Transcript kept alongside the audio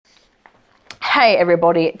Hey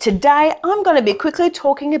everybody, today I'm going to be quickly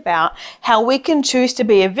talking about how we can choose to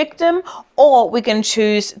be a victim or we can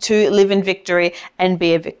choose to live in victory and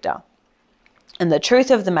be a victor. And the truth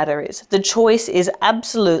of the matter is, the choice is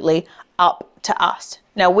absolutely up to us.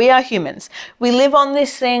 Now, we are humans. We live on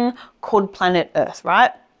this thing called planet Earth,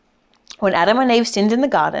 right? When Adam and Eve sinned in the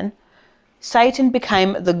garden, Satan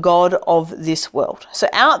became the god of this world. So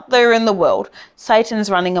out there in the world, Satan's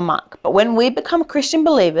running amok. But when we become Christian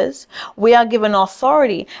believers, we are given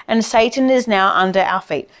authority and Satan is now under our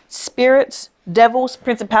feet. Spirits, devils,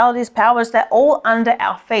 principalities, powers, they're all under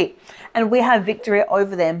our feet. And we have victory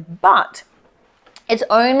over them. But it's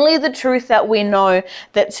only the truth that we know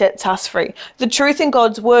that sets us free. The truth in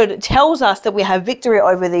God's word tells us that we have victory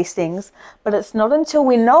over these things, but it's not until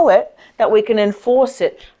we know it that we can enforce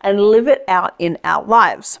it and live it out in our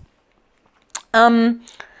lives. And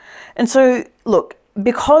so, look,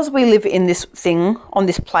 because we live in this thing, on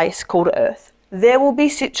this place called Earth, there will be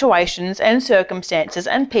situations and circumstances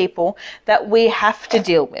and people that we have to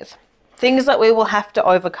deal with. Things that we will have to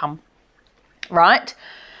overcome, right?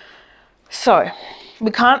 So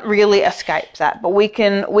we can't really escape that, but we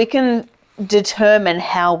can determine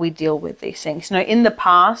how we deal with these things. You know, in the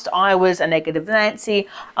past, I was a negative Nancy.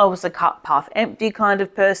 I was a cup half empty kind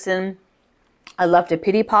of person. I loved a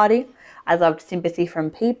pity party. I loved sympathy from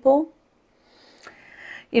people.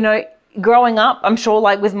 You know, growing up, I'm sure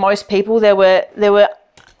like with most people, there were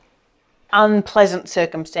unpleasant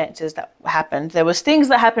circumstances that happened. There was things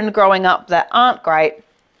that happened growing up that aren't great.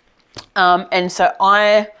 And so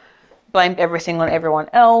I blamed everything on everyone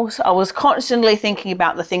else. I was constantly thinking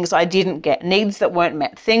about the things I didn't get, needs that weren't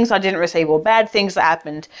met, things I didn't receive, or bad things that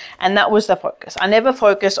happened. And that was the focus. I never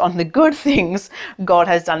focused on the good things God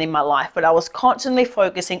has done in my life, but I was constantly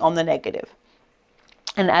focusing on the negative.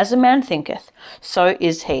 And as a man thinketh, so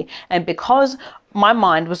is he. And because my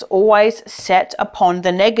mind was always set upon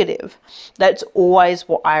the negative, that's always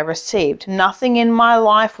what I received. Nothing in my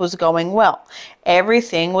life was going well.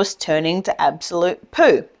 Everything was turning to absolute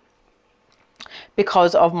poo,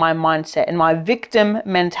 because of my mindset and my victim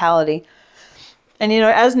mentality. And, you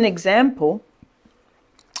know, as an example,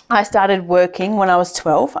 I started working when I was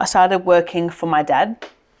 12. I started working for my dad.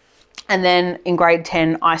 And then in grade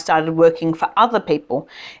 10, I started working for other people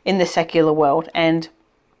in the secular world. And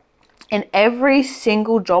in every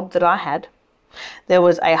single job that I had, there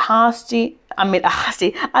was a nasty,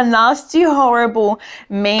 horrible,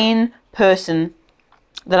 mean person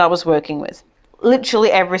that I was working with.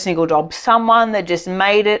 Literally every single job. Someone that just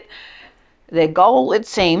made it their goal, it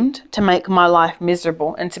seemed, to make my life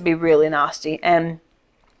miserable and to be really nasty. And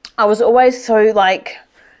I was always so like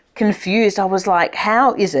confused. I was like,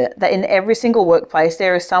 how is it that in every single workplace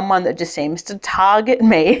there is someone that just seems to target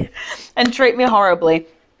me and treat me horribly?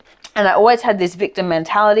 And I always had this victim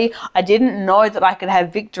mentality. I didn't know that I could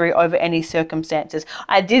have victory over any circumstances.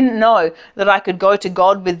 I didn't know that I could go to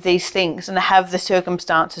God with these things and have the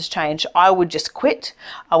circumstances change. I would just quit.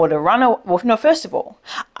 I would run away. Well, no, first of all,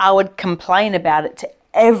 I would complain about it to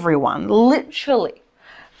everyone, literally.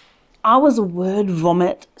 I was word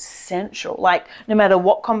vomit central. Like, no matter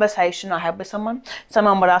what conversation I had with someone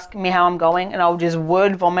would ask me how I'm going, and I would just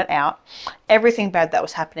word vomit out everything bad that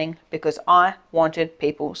was happening because I wanted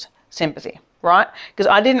people's sympathy, right? Because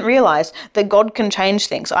I didn't realize that God can change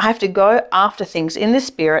things. I have to go after things in the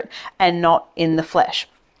spirit and not in the flesh.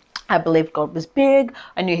 I believed God was big.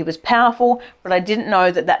 I knew he was powerful, but I didn't know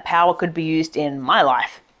that that power could be used in my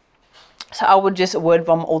life. So I would just word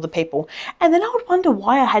vomit all the people. And then I would wonder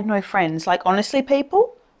why I had no friends. Like, honestly,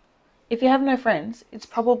 people, if you have no friends, it's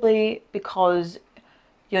probably because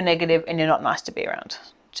you're negative and you're not nice to be around.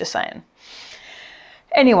 Just saying.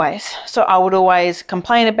 Anyways, so I would always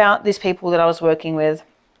complain about these people that I was working with,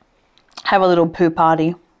 have a little poo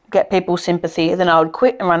party, get people's sympathy, then I would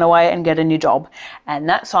quit and run away and get a new job. And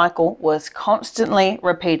that cycle was constantly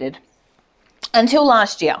repeated until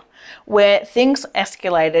last year, where things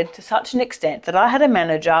escalated to such an extent that I had a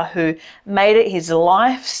manager who made it his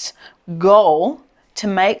life's goal to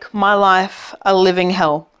make my life a living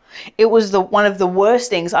hell. It was one of the worst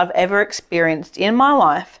things I've ever experienced in my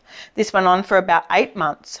life. This went on for about 8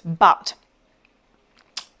 months, but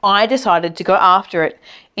I decided to go after it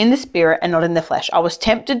in the spirit and not in the flesh. I was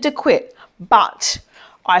tempted to quit, but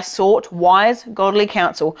I sought wise, godly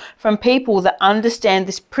counsel from people that understand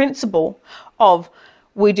this principle of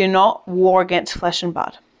we do not war against flesh and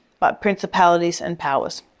blood, but principalities and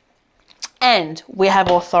powers. And we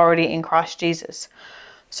have authority in Christ Jesus.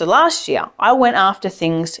 So last year, I went after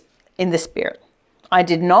things in the spirit. I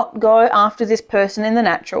did not go after this person in the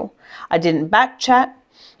natural. I didn't backchat.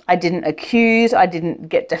 I didn't accuse. I didn't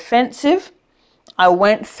get defensive. I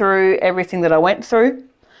went through everything that I went through.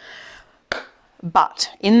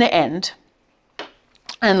 But in the end,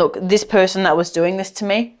 and look, this person that was doing this to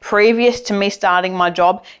me, previous to me starting my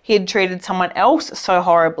job, he had treated someone else so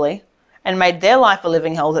horribly and made their life a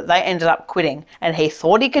living hell that they ended up quitting. And he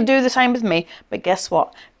thought he could do the same with me. But guess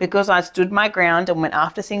what? Because I stood my ground and went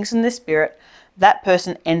after things in the spirit, that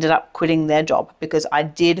person ended up quitting their job because I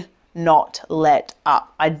did not let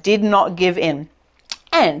up. I did not give in.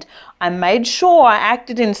 And I made sure I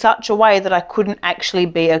acted in such a way that I couldn't actually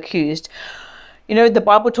be accused. You know, the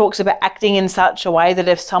Bible talks about acting in such a way that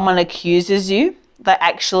if someone accuses you,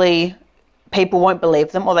 people won't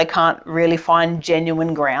believe them, or they can't really find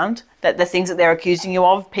genuine ground. That the things that they're accusing you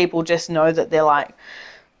of, people just know that they're like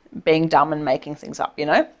being dumb and making things up, you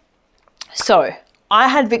know? So I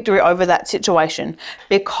had victory over that situation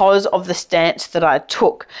because of the stance that I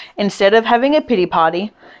took. Instead of having a pity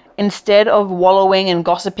party, instead of wallowing and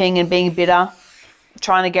gossiping and being bitter,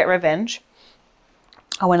 trying to get revenge,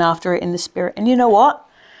 I went after it in the spirit. And you know what?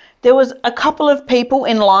 There was a couple of people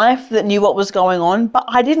in life that knew what was going on, but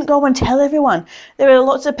I didn't go and tell everyone. There were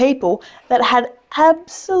lots of people that had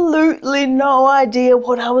absolutely no idea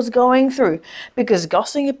what I was going through, because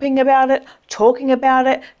gossiping about it, talking about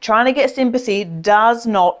it, trying to get sympathy does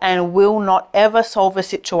not and will not ever solve a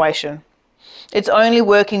situation. It's only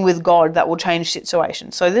working with God that will change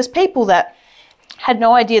situations. So there's people that had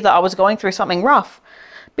no idea that I was going through something rough,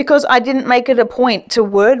 because I didn't make it a point to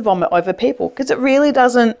word vomit over people, because it really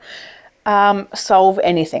doesn't solve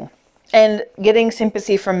anything. And getting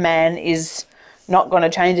sympathy from man is not going to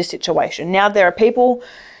change the situation. Now, there are people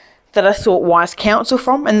that I sought wise counsel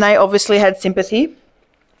from, and they obviously had sympathy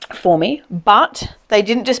for me, but they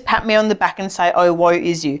didn't just pat me on the back and say, oh, woe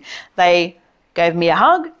is you. They gave me a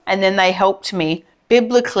hug, and then they helped me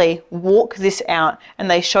biblically walk this out, and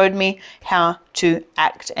they showed me how to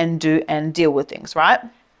act and do and deal with things, right?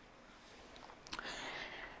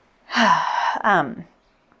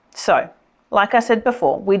 So, like I said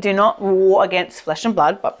before, we do not war against flesh and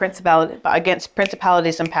blood, but against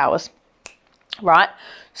principalities and powers, right?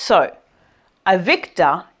 So, a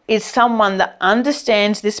victor is someone that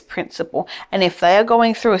understands this principle, and if they are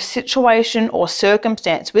going through a situation or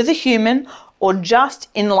circumstance with a human or just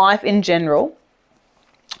in life in general,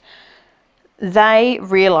 they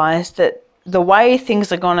realize that the way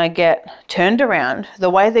things are going to get turned around, the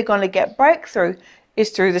way they're going to get breakthrough,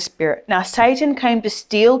 is through the Spirit. Now, Satan came to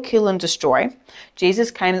steal, kill, and destroy. Jesus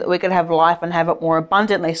came that we could have life and have it more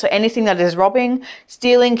abundantly. So anything that is robbing,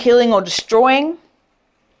 stealing, killing, or destroying,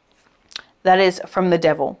 that is from the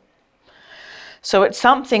devil. So it's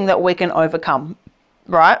something that we can overcome,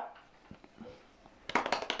 right?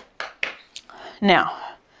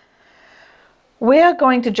 Now, we are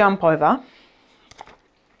going to jump over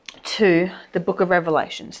to the book of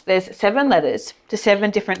Revelations. There's 7 letters to 7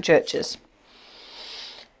 different churches.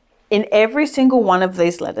 In every single one of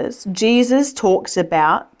these letters, Jesus talks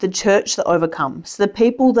about the church that overcomes, the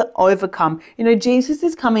people that overcome. You know, Jesus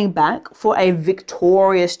is coming back for a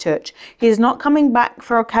victorious church. He's not coming back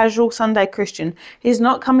for a casual Sunday Christian. He's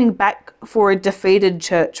not coming back for a defeated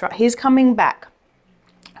church, right? He's coming back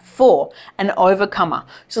for an overcomer.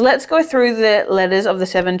 So let's go through the letters of the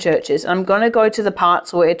 7 churches. I'm going to go to the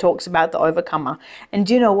parts where it talks about the overcomer. And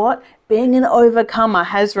do you know what? Being an overcomer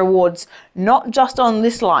has rewards, not just on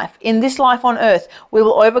this life. In this life on earth, we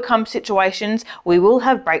will overcome situations, we will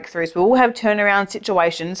have breakthroughs, we will have turnaround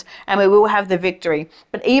situations, and we will have the victory.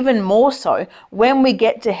 But even more so, when we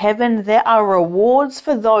get to heaven, there are rewards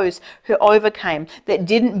for those who overcame, that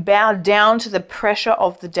didn't bow down to the pressure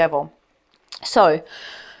of the devil. So,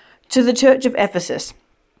 to the church of Ephesus,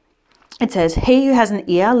 it says, he who has an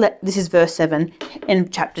ear, this is verse 7 in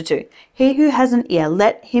chapter 2. He who has an ear,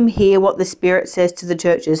 let him hear what the Spirit says to the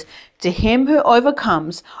churches. To him who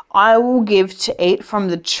overcomes, I will give to eat from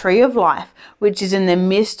the tree of life, which is in the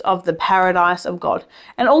midst of the paradise of God.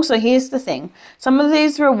 And also, here's the thing. Some of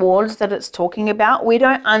these rewards that it's talking about, we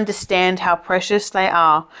don't understand how precious they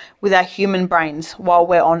are with our human brains while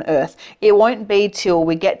we're on earth. It won't be till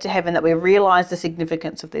we get to heaven that we realize the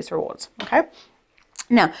significance of these rewards, okay?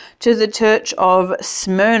 Now, to the church of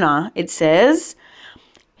Smyrna, it says,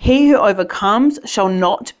 he who overcomes shall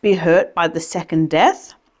not be hurt by the second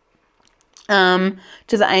death. To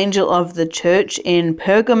the angel of the church in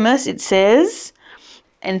Pergamos, it says,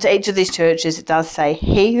 and to each of these churches, it does say,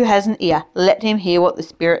 he who has an ear, let him hear what the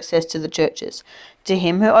Spirit says to the churches. To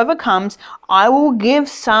him who overcomes, I will give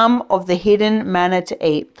some of the hidden manna to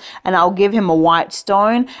eat, and I'll give him a white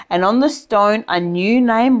stone, and on the stone a new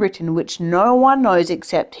name written, which no one knows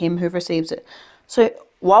except him who receives it. So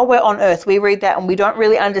while we're on earth, we read that and we don't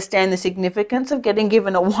really understand the significance of getting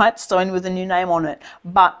given a white stone with a new name on it.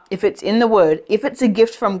 But if it's in the Word, if it's a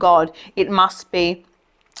gift from God, it must be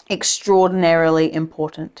extraordinarily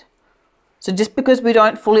important. So just because we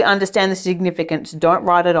don't fully understand the significance, don't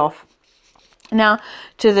write it off. Now,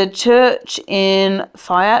 to the church in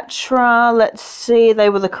Thyatira, let's see, they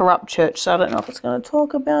were the corrupt church, so I don't know if it's going to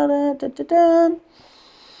talk about it.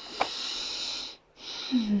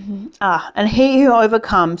 And he who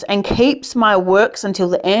overcomes and keeps my works until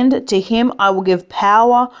the end, to him I will give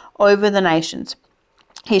power over the nations.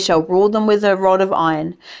 He shall rule them with a rod of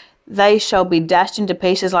iron. They shall be dashed into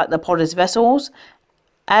pieces like the potter's vessels,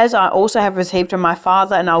 as I also have received from my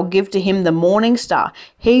Father, and I will give to him the morning star.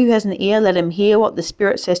 He who has an ear, let him hear what the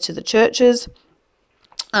Spirit says to the churches.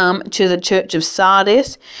 To the church of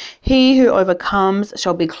Sardis, he who overcomes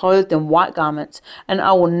shall be clothed in white garments, and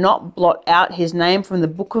I will not blot out his name from the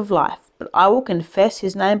book of life, but I will confess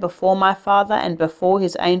his name before my Father and before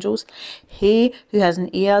his angels. He who has an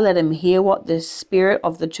ear, let him hear what the Spirit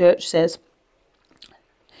of the church says.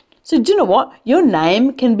 So do you know what? Your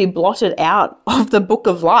name can be blotted out of the book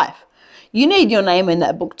of life. You need your name in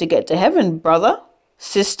that book to get to heaven, brother,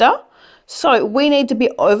 sister. So we need to be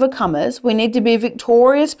overcomers. We need to be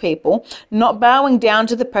victorious people, not bowing down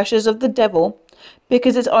to the pressures of the devil,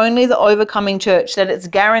 because it's only the overcoming church that it's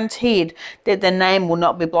guaranteed that their name will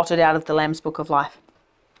not be blotted out of the Lamb's book of life.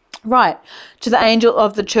 Right, to the angel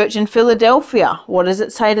of the church in Philadelphia, what does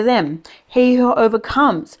it say to them? He who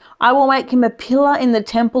overcomes, I will make him a pillar in the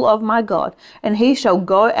temple of my God, and he shall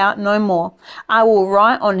go out no more. I will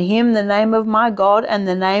write on him the name of my God and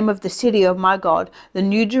the name of the city of my God, the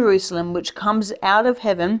new Jerusalem, which comes out of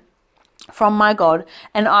heaven from my God,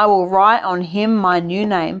 and I will write on him my new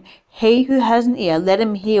name. He who has an ear, let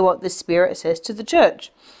him hear what the Spirit says to the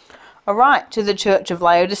church. All right, to the church of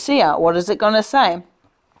Laodicea, what is it going to say?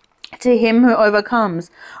 To him who overcomes,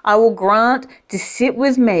 I will grant to sit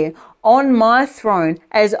with me on my throne,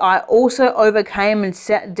 as I also overcame and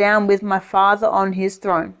sat down with my Father on his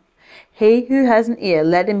throne. He who has an ear,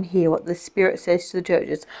 let him hear what the Spirit says to the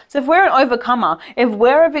churches. So if we're an overcomer, if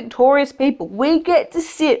we're a victorious people, we get to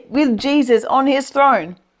sit with Jesus on his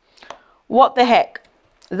throne. What the heck?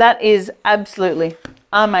 That is absolutely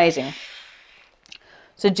amazing.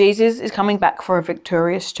 So Jesus is coming back for a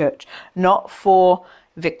victorious church, not for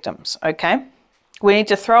victims, okay? We need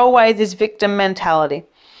to throw away this victim mentality.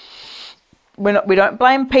 We don't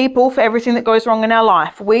blame people for everything that goes wrong in our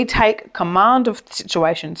life. We take command of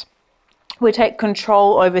situations. We take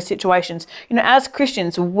control over situations. You know, as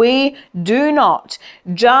Christians, we do not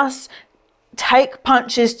just take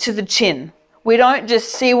punches to the chin. We don't just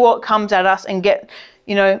see what comes at us and get,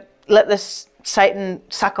 let this Satan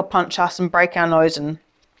sucker punch us and break our nose and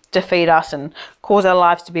defeat us and cause our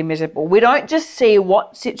lives to be miserable. We don't just see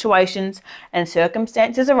what situations and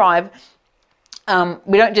circumstances arrive.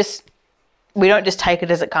 We don't just take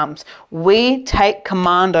it as it comes. We take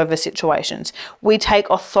command over situations. We take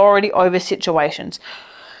authority over situations.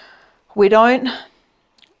 We don't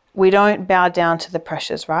bow down to the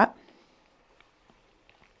pressures, right?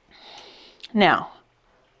 Now,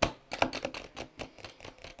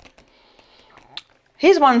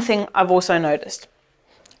 here's one thing I've also noticed.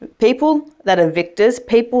 People that are victors,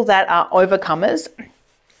 people that are overcomers,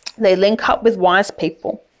 they link up with wise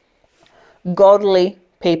people, godly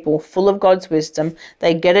people, full of God's wisdom.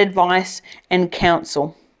 They get advice and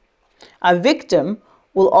counsel. A victim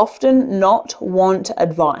will often not want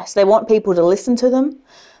advice. They want people to listen to them.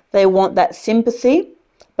 They want that sympathy,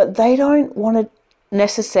 but they don't want to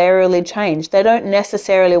necessarily change. They don't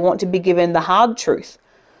necessarily want to be given the hard truth.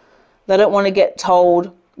 They don't want to get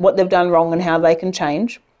told what they've done wrong and how they can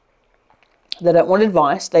change. They don't want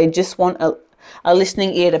advice. They just want a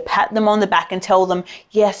listening ear to pat them on the back and tell them,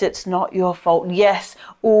 yes, it's not your fault. Yes,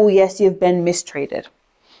 oh yes, you've been mistreated.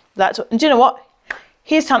 And do you know what?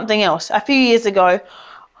 Here's something else. A few years ago,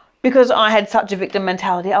 because I had such a victim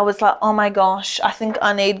mentality, I was like, oh my gosh, I think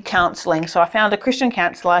I need counseling. So I found a Christian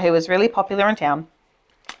counselor who was really popular in town,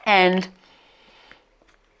 and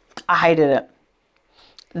I hated it.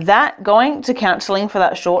 That going to counseling for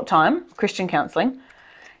that short time, Christian counseling,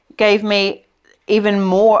 gave me even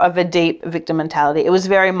more of a deep victim mentality. It was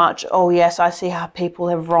very much, oh yes, I see how people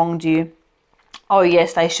have wronged you. Oh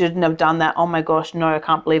yes, they shouldn't have done that. Oh my gosh, no, I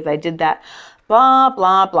can't believe they did that. Blah,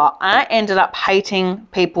 blah, blah. I ended up hating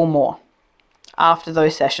people more after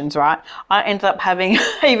those sessions, right? I ended up having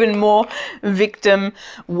even more victim,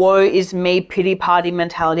 woe is me, pity party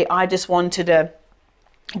mentality. I just wanted to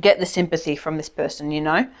get the sympathy from this person,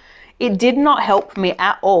 It did not help me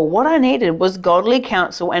at all. What I needed was godly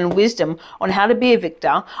counsel and wisdom on how to be a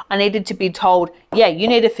victor. I needed to be told, yeah, you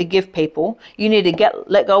need to forgive people. You need to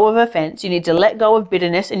let go of offense. You need to let go of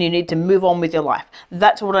bitterness, and you need to move on with your life.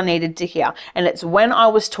 That's what I needed to hear. And it's when I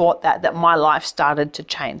was taught that my life started to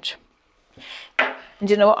change. And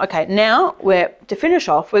you know what? Okay, now to finish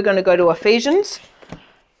off, we're going to go to Ephesians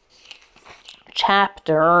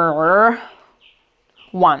chapter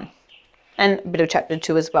 1 and a bit of chapter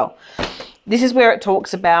 2 as well. This is where it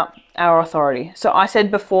talks about our authority. So I said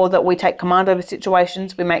before that we take command over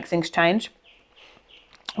situations, we make things change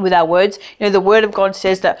with our words. You know, the word of God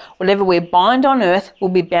says that whatever we bind on earth will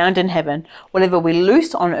be bound in heaven. Whatever we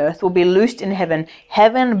loose on earth will be loosed in heaven.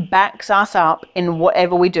 Heaven backs us up in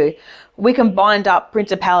whatever we do. We can bind up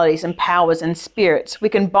principalities and powers and spirits. We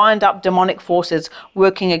can bind up demonic forces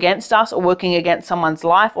working against us or working against someone's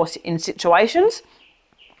life or in situations.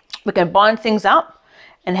 We can bind things up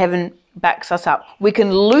and heaven backs us up. We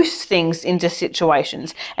can loose things into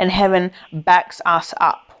situations and heaven backs us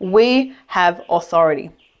up. We have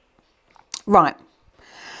authority. Right.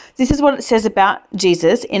 This is what it says about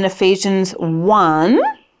Jesus in Ephesians 1,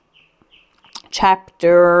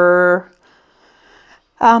 chapter...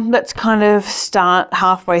 let's kind of start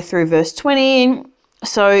halfway through verse 20.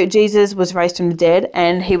 So Jesus was raised from the dead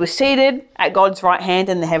and he was seated at God's right hand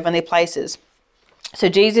in the heavenly places. So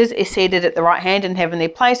Jesus is seated at the right hand in heavenly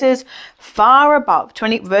places, far above,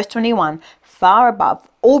 verse 21, far above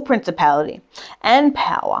all principality and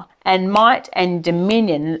power and might and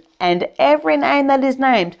dominion and every name that is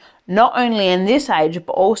named, not only in this age,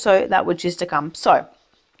 but also that which is to come. So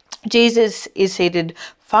Jesus is seated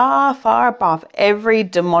far, far above every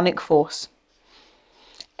demonic force.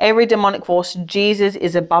 Every demonic force, Jesus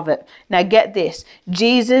is above it. Now get this,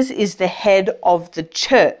 Jesus is the head of the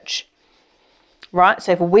church. Right?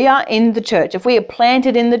 So if we are in the church, if we are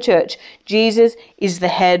planted in the church, Jesus is the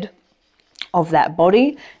head of that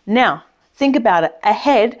body. Now, think about it. A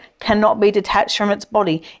head cannot be detached from its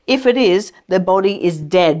body. If it is, the body is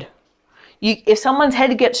dead. If someone's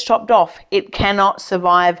head gets chopped off, it cannot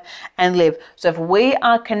survive and live. So if we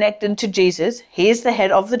are connected to Jesus, he is the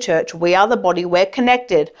head of the church, we are the body, we're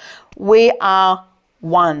connected, we are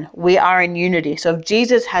one, we are in unity. So if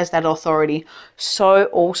Jesus has that authority, so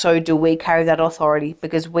also do we carry that authority,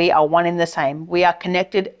 because we are one in the same. We are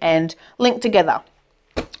connected and linked together.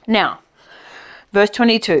 Now, verse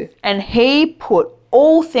 22, and he put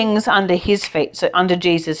all things under his feet, so under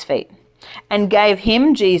Jesus' feet, and gave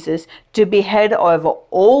him, Jesus, to be head over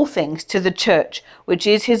all things to the church, which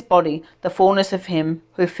is his body, the fullness of him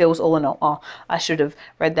who fills all in all. Oh, I should have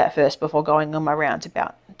read that first before going on my rounds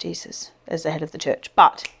about Jesus as the head of the church.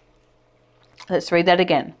 But let's read that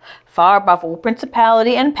again. Far above all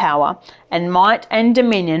principality and power and might and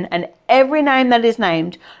dominion and every name that is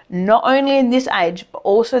named, not only in this age, but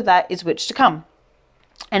also that is which to come.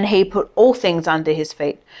 And he put all things under his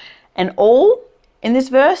feet. And all in this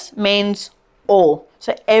verse means all.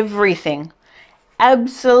 So everything,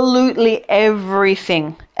 absolutely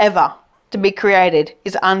everything ever to be created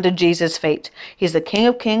is under Jesus' feet. He's the King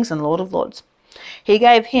of Kings and Lord of Lords. He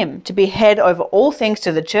gave him to be head over all things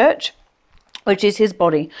to the church, which is his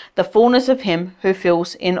body, the fullness of him who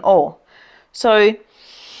fills in all. So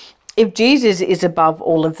if Jesus is above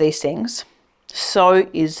all of these things, so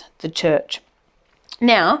is the church.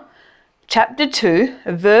 Now, chapter 2,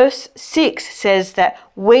 verse 6 says that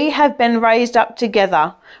we have been raised up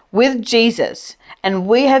together with Jesus, and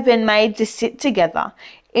we have been made to sit together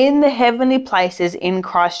in the heavenly places in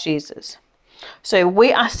Christ Jesus. So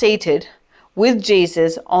we are seated with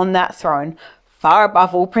Jesus on that throne, far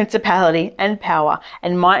above all principality and power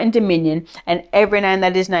and might and dominion and every name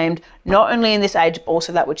that is named, not only in this age, but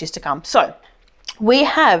also that which is to come. So we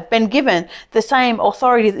have been given the same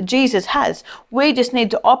authority that Jesus has. We just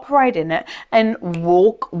need to operate in it and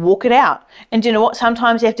walk it out. And do you know what?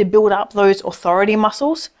 Sometimes you have to build up those authority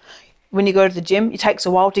muscles. When you go to the gym, it takes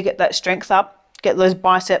a while to get that strength up, get those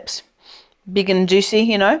biceps big and juicy,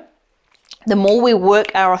 you know. The more we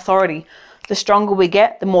work our authority, the stronger we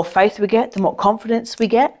get, the more faith we get, the more confidence we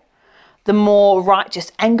get, the more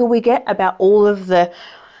righteous anger we get about all of the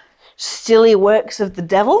silly works of the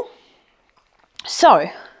devil. So,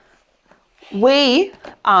 we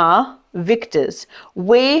are victors.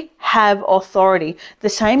 We have authority. The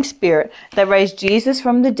same Spirit that raised Jesus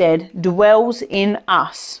from the dead dwells in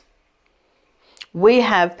us. We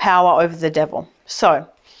have power over the devil. So,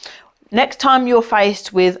 next time you're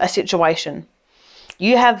faced with a situation,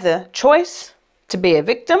 you have the choice to be a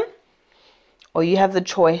victim, or you have the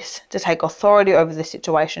choice to take authority over the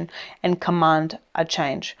situation and command a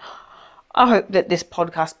change. I hope that this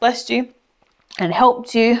podcast blessed you and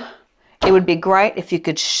helped you It would be great if you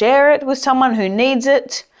could share it with someone who needs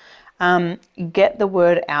it. Get the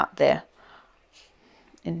word out there.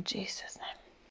 In Jesus' name.